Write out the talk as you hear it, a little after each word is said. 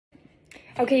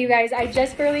Okay, you guys, I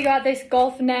just barely got this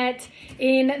golf net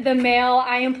in the mail.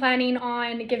 I am planning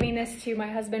on giving this to my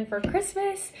husband for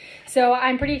Christmas. So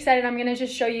I'm pretty excited. I'm gonna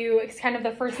just show you kind of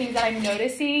the first things that I'm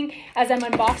noticing as I'm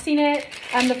unboxing it.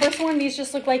 The first one, these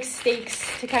just look like stakes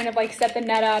to kind of like set the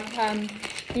net up.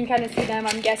 You can kind of see them.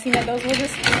 I'm guessing that those will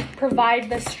just provide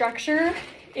the structure.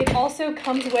 It also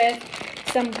comes with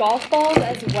some golf balls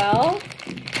as well.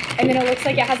 And then it looks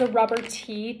like it has a rubber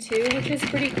tee too, which is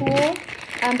pretty cool.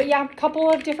 But yeah, a couple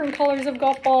of different colors of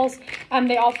golf balls.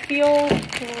 They all feel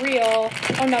real.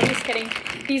 Oh no, just kidding.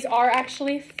 These are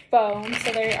actually foam,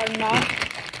 so they are not.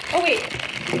 Oh wait.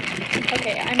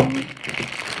 Okay,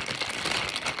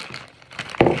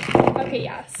 okay,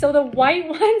 yeah. So the white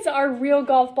ones are real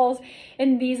golf balls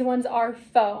and these ones are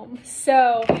foam.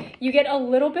 So you get a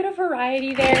little bit of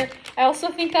variety there. I also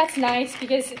think that's nice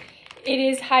because it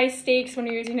is high stakes when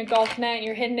you're using a golf net and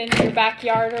you're hitting it in your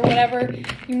backyard or whatever.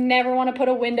 You never want to put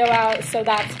a window out, so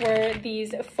that's where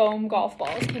these foam golf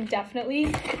balls can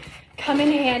definitely come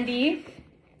in handy.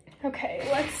 Okay,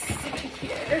 let's see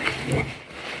here.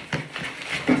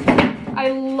 I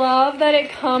love that it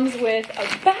comes with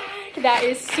a bag that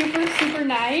is super, super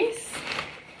nice.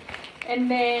 And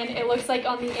then it looks like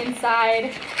on the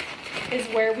inside is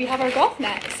where we have our golf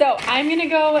net. So I'm gonna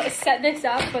go set this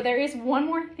up, but there is one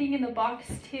more thing in the box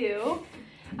too.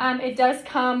 It does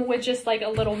come with just like a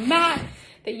little mat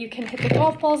that you can hit the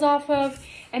golf balls off of,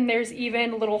 and there's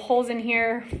even little holes in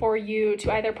here for you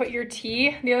to either put your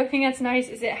tee. The other thing that's nice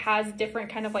is it has different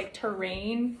kind of like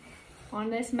terrain on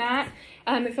this mat.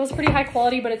 It feels pretty high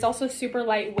quality, but it's also super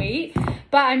lightweight.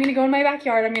 But I'm gonna go in my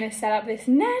backyard, I'm gonna set up this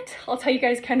net. I'll tell you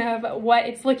guys kind of what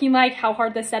it's looking like, how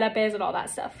hard the setup is, and all that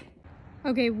stuff.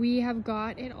 Okay, we have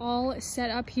got it all set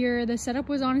up here. The setup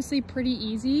was honestly pretty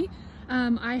easy.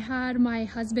 I had my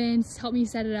husband help me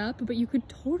set it up, but you could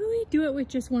totally do it with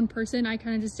just one person. I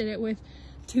kind of just did it with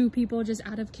 2 people just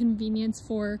out of convenience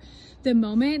for the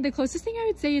moment. The closest thing I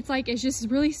would say it's just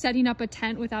really setting up a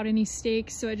tent without any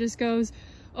stakes. So it just goes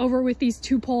over with these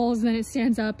 2 poles, then it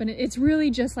stands up, and it's really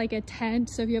just like a tent.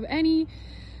 So if you have any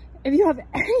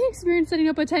experience setting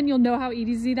up a tent, you'll know how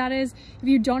easy that is. If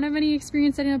you don't have any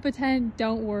experience setting up a tent,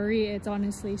 don't worry. It's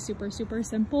honestly super, super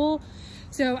simple.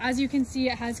 So as you can see,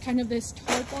 it has kind of this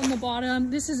tarp on the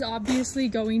bottom. This is obviously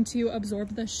going to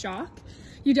absorb the shock.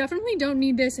 You definitely don't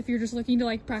need this if you're just looking to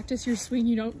like practice your swing.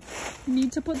 You don't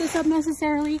need to put this up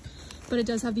necessarily, but it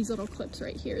does have these little clips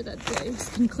right here that this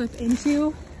can clip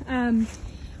into.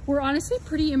 We're honestly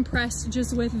pretty impressed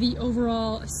just with the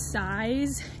overall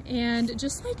size and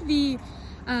just like the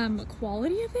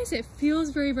quality of this. It feels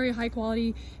very, very high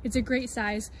quality. It's a great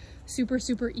size, super,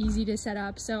 super easy to set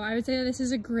up. So I would say that this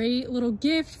is a great little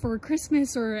gift for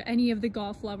Christmas or any of the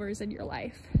golf lovers in your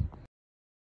life.